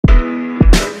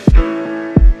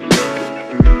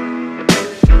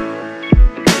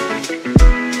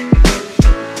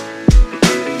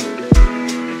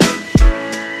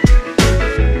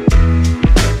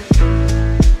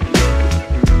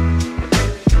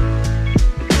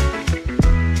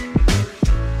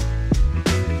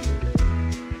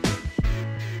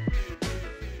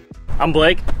I'm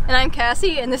Blake. And I'm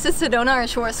Cassie, and this is Sedona, our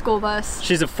short school bus.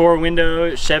 She's a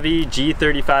 4-window Chevy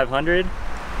G3500.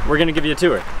 We're gonna give you a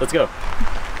tour. Let's go.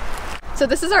 So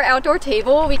this is our outdoor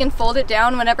table. We can fold it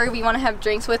down whenever we want to have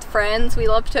drinks with friends. We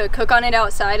love to cook on it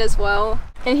outside as well.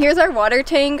 And here's our water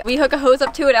tank. We hook a hose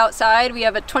up to it outside. We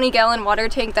have a 20-gallon water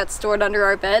tank that's stored under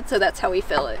our bed, so that's how we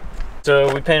fill it.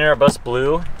 So we painted our bus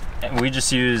blue. And we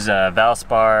just use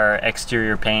Valspar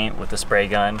exterior paint with a spray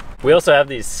gun. We also have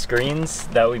these screens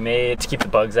that we made to keep the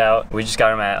bugs out. We just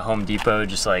got them at Home Depot,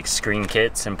 just like screen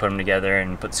kits, and put them together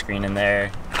and put the screen in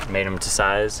there, made them to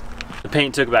size. The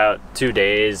paint took about 2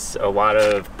 days, a lot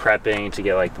of prepping to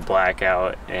get like the black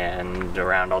out and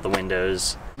around all the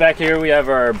windows. Back here we have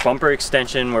our bumper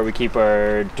extension where we keep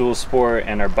our dual sport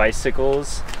and our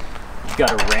bicycles. We've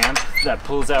got a ramp that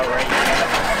pulls out right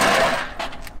here.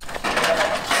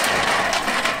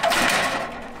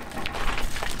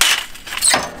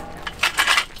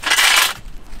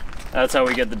 That's how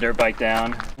we get the dirt bike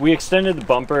down. We extended the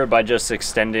bumper by just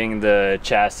extending the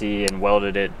chassis and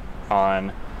welded it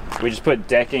on. We just put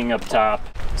decking up top.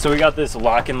 So we got this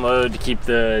lock and load to keep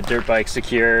the dirt bike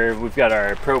secure. We've got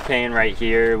our propane right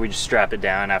here. We just strap it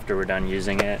down after we're done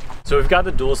using it. So we've got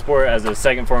the dual sport as a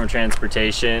second form of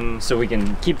transportation, so we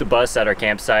can keep the bus at our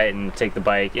campsite and take the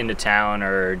bike into town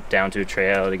or down to a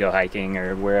trail to go hiking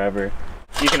or wherever.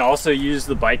 You can also use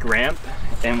the bike ramp,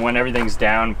 and when everything's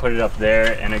down, put it up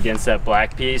there and against that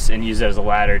black piece and use it as a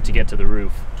ladder to get to the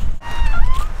roof.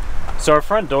 So our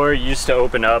front door used to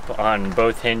open up on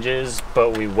both hinges,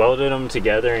 but we welded them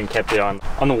together and kept it on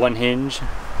the one hinge.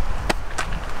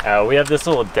 We have this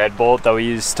little deadbolt that we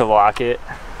use to lock it,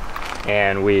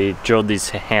 and we drilled these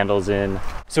handles in.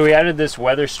 So we added this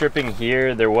weather stripping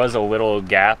here. There was a little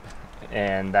gap,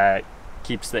 and that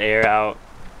keeps the air out,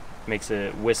 makes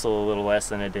it whistle a little less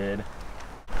than it did.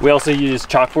 We also use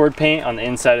chalkboard paint on the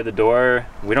inside of the door.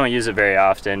 We don't use it very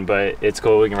often, but it's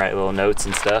cool. We can write little notes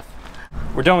and stuff.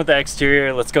 We're done with the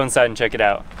exterior. Let's go inside and check it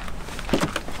out.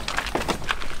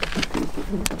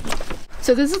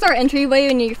 So this is our entryway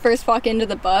when you first walk into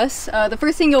the bus. The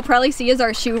first thing you'll probably see is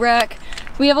our shoe rack.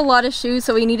 We have a lot of shoes,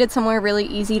 so we needed somewhere really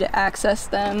easy to access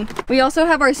them. We also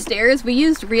have our stairs. We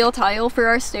used real tile for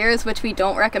our stairs, which we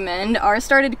don't recommend. Ours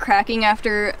started cracking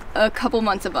after a couple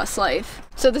months of bus life.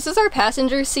 So this is our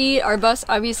passenger seat. Our bus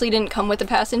obviously didn't come with a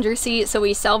passenger seat, so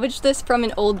we salvaged this from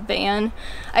an old van.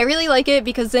 I really like it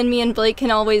because then me and Blake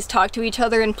can always talk to each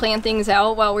other and plan things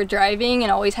out while we're driving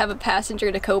and always have a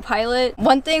passenger to co-pilot.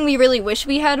 One thing we really wish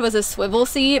we had was a swivel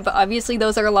seat, but obviously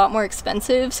those are a lot more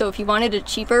expensive, so if you wanted a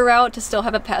cheaper route to still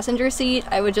have a passenger seat,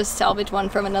 I would just salvage one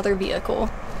from another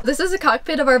vehicle. This is the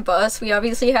cockpit of our bus. We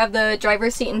obviously have the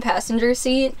driver's seat and passenger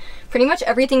seat. Pretty much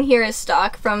everything here is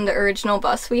stock from the original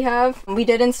bus we have. We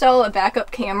did install a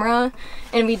backup camera,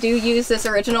 and we do use this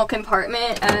original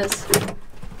compartment as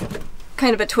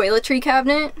kind of a toiletry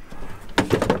cabinet.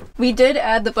 We did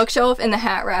add the bookshelf and the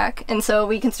hat rack, and so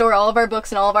we can store all of our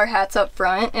books and all of our hats up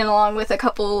front, and along with a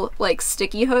couple like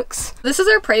sticky hooks. This is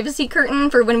our privacy curtain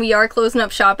for when we are closing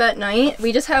up shop at night.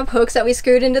 We just have hooks that we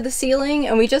screwed into the ceiling,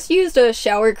 and we just used a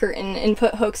shower curtain and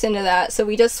put hooks into that, so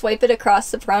we just swipe it across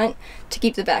the front to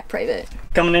keep the back private.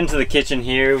 Coming into the kitchen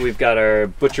here, we've got our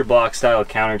butcher block style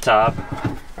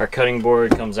countertop. Our cutting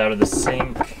board comes out of the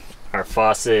sink. Our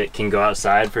faucet can go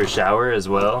outside for a shower as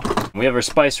well. We have our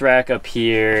spice rack up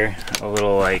here, a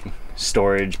little like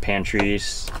storage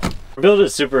pantries. We built it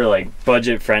super like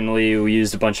budget friendly. We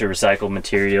used a bunch of recycled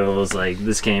materials. Like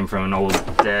this came from an old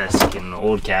desk and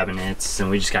old cabinets, and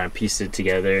we just kind of pieced it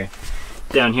together.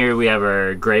 Down here we have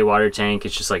our gray water tank.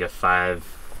 It's just like a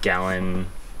 5-gallon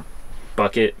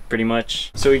bucket pretty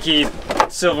much. So we keep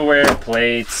silverware,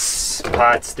 plates,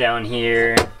 pots down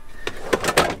here.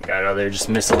 Got other just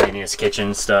miscellaneous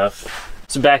kitchen stuff.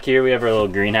 So back here we have our little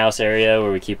greenhouse area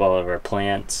where we keep all of our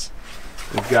plants.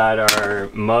 We've got our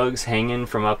mugs hanging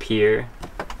from up here.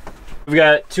 We've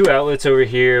got 2 outlets over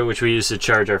here which we use to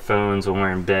charge our phones when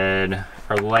we're in bed.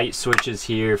 Our light switches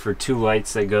here for 2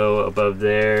 lights that go above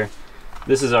there.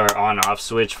 This is our on-off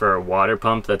switch for our water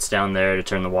pump that's down there to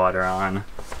turn the water on.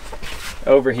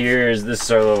 Over here this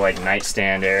is our little like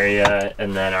nightstand area,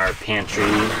 and then our pantry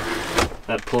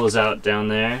that pulls out down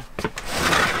there.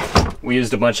 We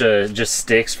used a bunch of just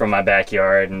sticks from my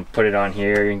backyard and put it on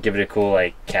here and give it a cool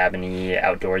like cabiny,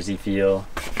 outdoorsy feel.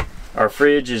 Our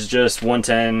fridge is just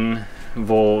 110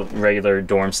 volt regular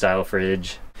dorm style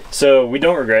fridge. So we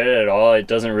don't regret it at all. It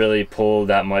doesn't really pull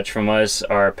that much from us.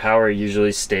 Our power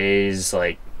usually stays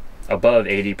like above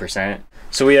 80%.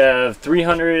 So we have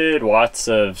 300 watts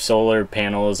of solar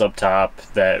panels up top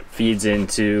that feeds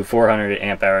into 400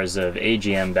 amp hours of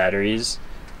AGM batteries.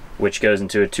 which goes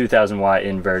into a 2000 watt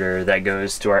inverter that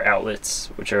goes to our outlets,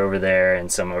 which are over there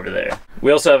and some over there.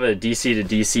 We also have a DC to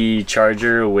DC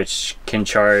charger, which can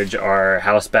charge our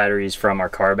house batteries from our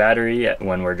car battery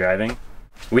when we're driving.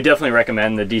 We definitely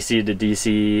recommend the DC to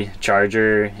DC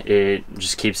charger. It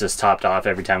just keeps us topped off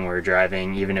every time we're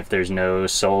driving, even if there's no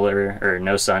solar or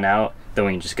no sun out, then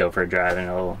we can just go for a drive and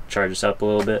it'll charge us up a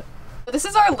little bit. This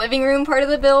is our living room part of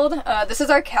the build. This is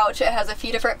our couch. It has a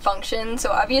few different functions.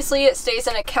 So obviously it stays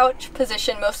in a couch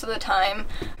position most of the time.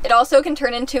 It also can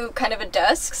turn into kind of a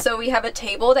desk. So we have a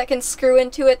table that can screw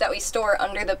into it that we store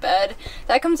under the bed.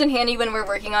 That comes in handy when we're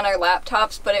working on our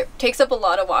laptops, but it takes up a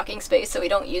lot of walking space, so we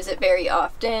don't use it very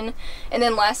often. And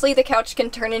then lastly, the couch can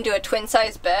turn into a twin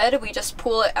size bed. We just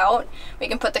pull it out. We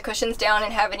can put the cushions down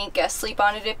and have any guests sleep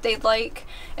on it if they'd like.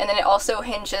 And then it also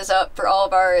hinges up for all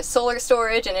of our solar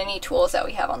storage and any tools that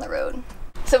we have on the road.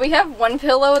 So we have one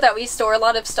pillow that we store a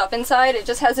lot of stuff inside. It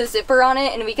just has a zipper on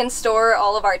it and we can store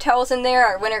all of our towels in there,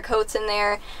 our winter coats in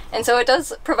there. And so it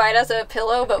does provide us a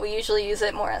pillow, but we usually use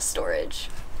it more as storage.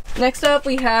 Next up,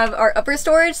 we have our upper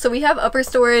storage. So we have upper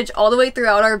storage all the way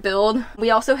throughout our build. We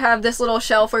also have this little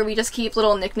shelf where we just keep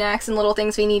little knickknacks and little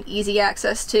things we need easy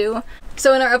access to.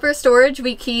 So in our upper storage,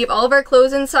 we keep all of our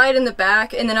clothes inside in the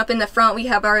back, and then up in the front we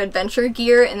have our adventure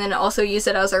gear, and then also use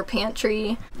it as our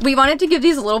pantry. We wanted to give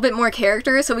these a little bit more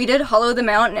character, so we did hollow them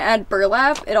out and add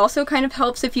burlap. It also kind of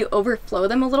helps if you overflow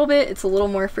them a little bit. It's a little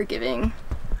more forgiving.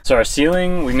 So our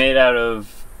ceiling we made out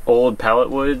of old pallet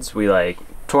woods. We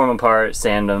tore them apart,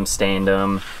 sanded them, stained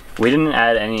them. We didn't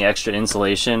add any extra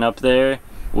insulation up there,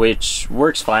 which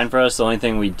works fine for us. The only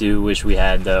thing we do wish we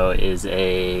had though is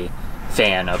a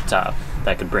fan up top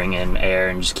that could bring in air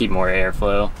and just keep more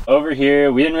airflow. Over here,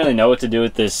 we didn't really know what to do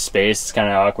with this space. It's kind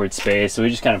of an awkward space, so we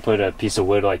just kind of put a piece of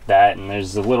wood like that, and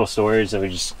there's a little storage that we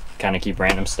just kind of keep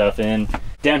random stuff in.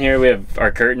 Down here we have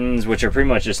our curtains, which are pretty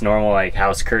much just normal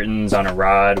house curtains on a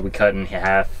rod. We cut in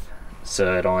half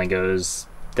so it only goes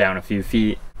down a few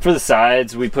feet. For the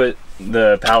sides, we put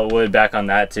the pallet wood back on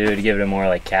that too to give it a more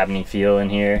cabiny feel in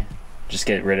here. Just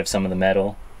get rid of some of the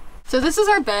metal. So this is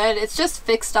our bed. It's just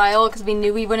fixed style because we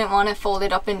knew we wouldn't want to fold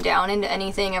it up and down into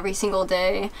anything every single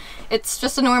day. It's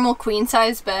just a normal queen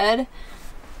size bed.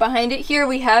 Behind it here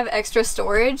we have extra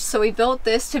storage, so we built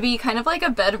this to be kind of like a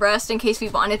bed rest in case we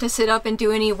wanted to sit up and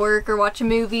do any work or watch a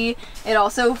movie. It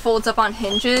also folds up on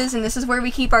hinges, and this is where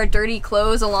we keep our dirty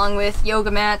clothes along with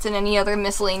yoga mats and any other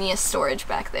miscellaneous storage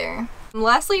back there.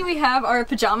 Lastly, we have our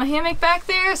pajama hammock back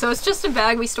there. So it's just a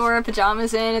bag we store our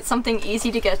pajamas in. It's something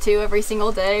easy to get to every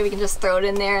single day. We can just throw it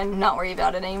in there and not worry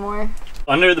about it anymore.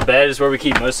 Under the bed is where we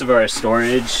keep most of our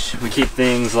storage. We keep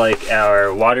things like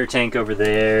our water tank over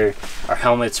there, our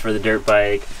helmets for the dirt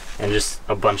bike, and just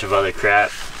a bunch of other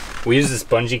crap. We use this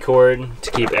bungee cord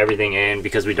to keep everything in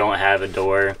because we don't have a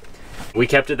door. We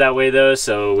kept it that way though,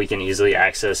 so we can easily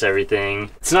access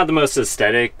everything. It's not the most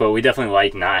aesthetic, but we definitely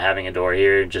like not having a door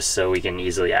here just so we can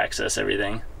easily access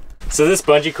everything. So this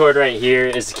bungee cord right here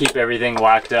is to keep everything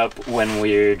locked up when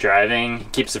we're driving.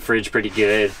 Keeps the fridge pretty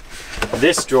good.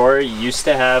 This drawer used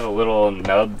to have a little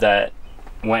nub that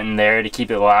went in there to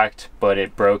keep it locked, but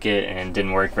it broke it and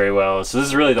didn't work very well. So this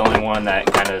is really the only one that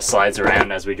kind of slides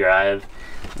around as we drive.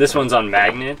 This one's on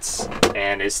magnets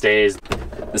and it stays.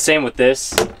 The same with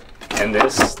this and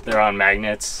this. They're on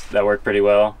magnets that work pretty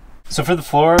well. So for the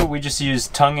floor, we just use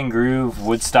tongue and groove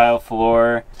wood style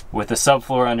floor with the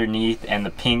subfloor underneath and the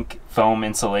pink foam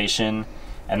insulation.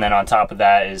 And then on top of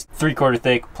that is 3/4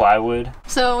 thick plywood.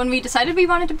 So when we decided we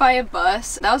wanted to buy a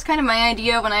bus, that was kind of my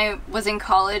idea when I was in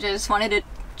college. I just wanted a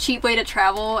cheap way to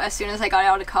travel as soon as I got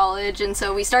out of college, and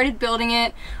so we started building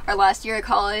it our last year of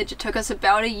college. It took us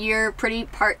about a year, pretty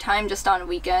part-time, just on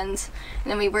weekends,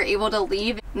 and then we were able to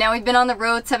leave. Now we've been on the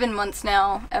road 7 months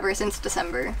now, ever since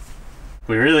December.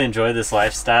 We really enjoy this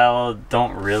lifestyle.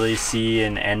 Don't really see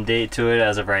an end date to it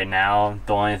as of right now.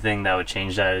 The only thing that would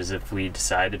change that is if we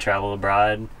decide to travel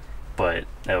abroad, but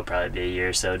that'll probably be a year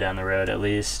or so down the road at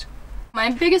least. My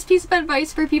biggest piece of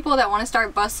advice for people that want to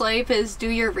start bus life is do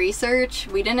your research.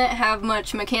 We didn't have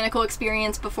much mechanical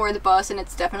experience before the bus, and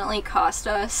it's definitely cost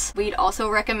us. We'd also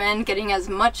recommend getting as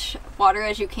much water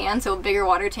as you can, so a bigger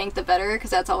water tank the better, because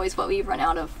that's always what we run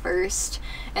out of first.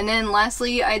 And then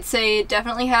lastly, I'd say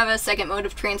definitely have a second mode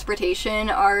of transportation.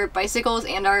 Our bicycles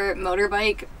and our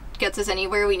motorbike gets us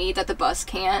anywhere we need that the bus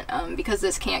can't, because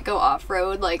this can't go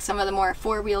off-road like some of the more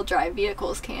four-wheel drive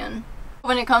vehicles can.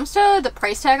 When it comes to the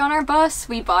price tag on our bus,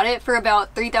 we bought it for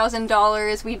about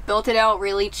 $3,000. We built it out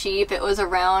really cheap. It was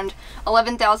around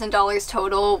 $11,000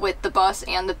 total with the bus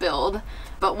and the build.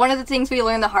 But one of the things we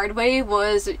learned the hard way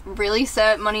was really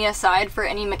set money aside for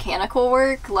any mechanical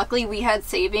work. Luckily we had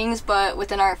savings, but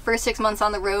within our first 6 months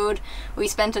on the road, we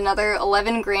spent another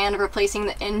 11 grand replacing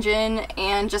the engine,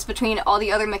 and just between all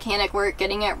the other mechanic work,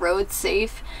 getting it road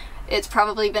safe, it's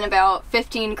probably been about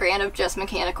 15 grand of just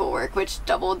mechanical work, which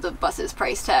doubled the bus's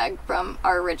price tag from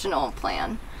our original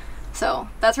plan. So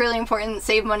that's really important.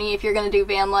 Save money if you're gonna do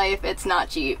van life. It's not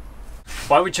cheap.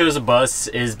 Why we chose a bus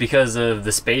is because of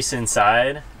the space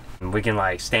inside. We can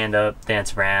like stand up,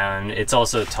 dance around. It's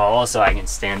also tall, so I can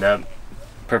stand up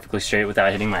perfectly straight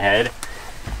without hitting my head.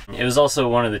 It was also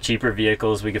one of the cheaper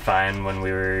vehicles we could find when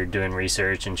we were doing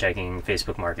research and checking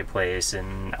Facebook Marketplace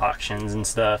and auctions and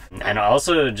stuff. And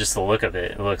also just the look of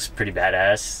it. It looks pretty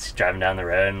badass driving down the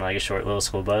road in like a short little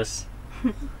school bus.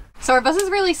 So our bus is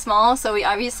really small, so we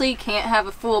obviously can't have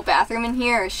a full bathroom in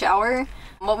here or shower.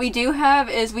 What we do have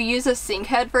is we use a sink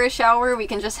head for a shower. We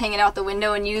can just hang it out the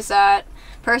window and use that.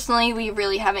 Personally, we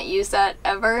really haven't used that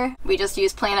ever. We just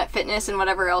use Planet Fitness and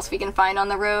whatever else we can find on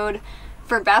the road.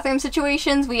 For bathroom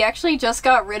situations, we actually just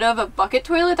got rid of a bucket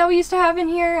toilet that we used to have in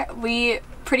here. We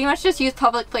pretty much just use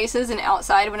public places and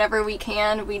outside whenever we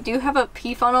can. We do have a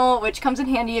pee funnel, which comes in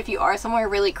handy if you are somewhere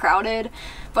really crowded.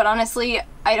 But honestly,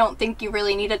 I don't think you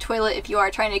really need a toilet if you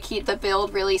are trying to keep the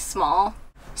build really small.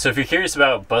 So if you're curious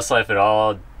about bus life at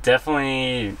all,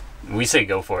 definitely we say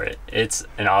go for it. It's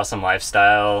an awesome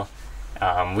lifestyle.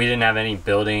 We didn't have any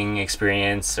building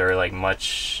experience or like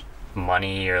much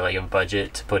money or like a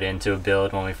budget to put into a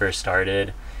build when we first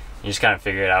started. You just kind of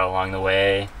figure it out along the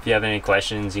way. If you have any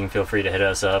questions, you can feel free to hit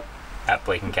us up at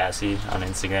Blake and Cassie on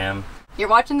Instagram. You're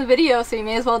watching the video, so you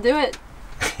may as well do it.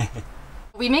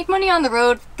 We make money on the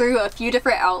road through a few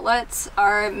different outlets.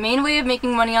 Our main way of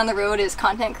making money on the road is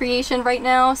content creation right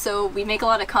now, so we make a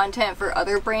lot of content for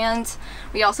other brands.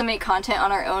 We also make content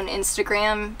on our own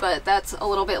Instagram, but that's a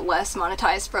little bit less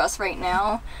monetized for us right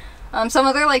now. Some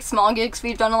other like small gigs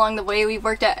we've done along the way, we've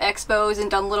worked at expos and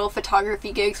done little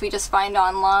photography gigs we just find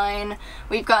online.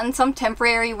 We've gotten some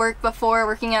temporary work before,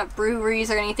 working at breweries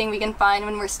or anything we can find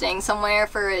when we're staying somewhere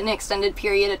for an extended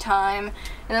period of time.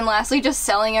 And then lastly, just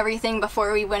selling everything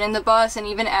before we went in the bus, and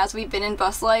even as we've been in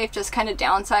bus life, just kind of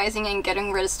downsizing and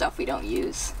getting rid of stuff we don't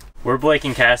use. We're Blake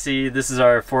and Cassie. This is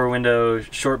our 4-window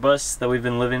short bus that we've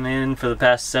been living in for the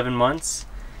past 7 months.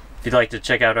 If you'd like to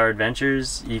check out our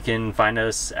adventures, you can find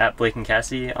us at Blake and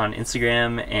Cassie on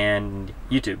Instagram and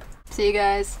YouTube. See you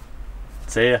guys.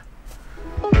 See ya.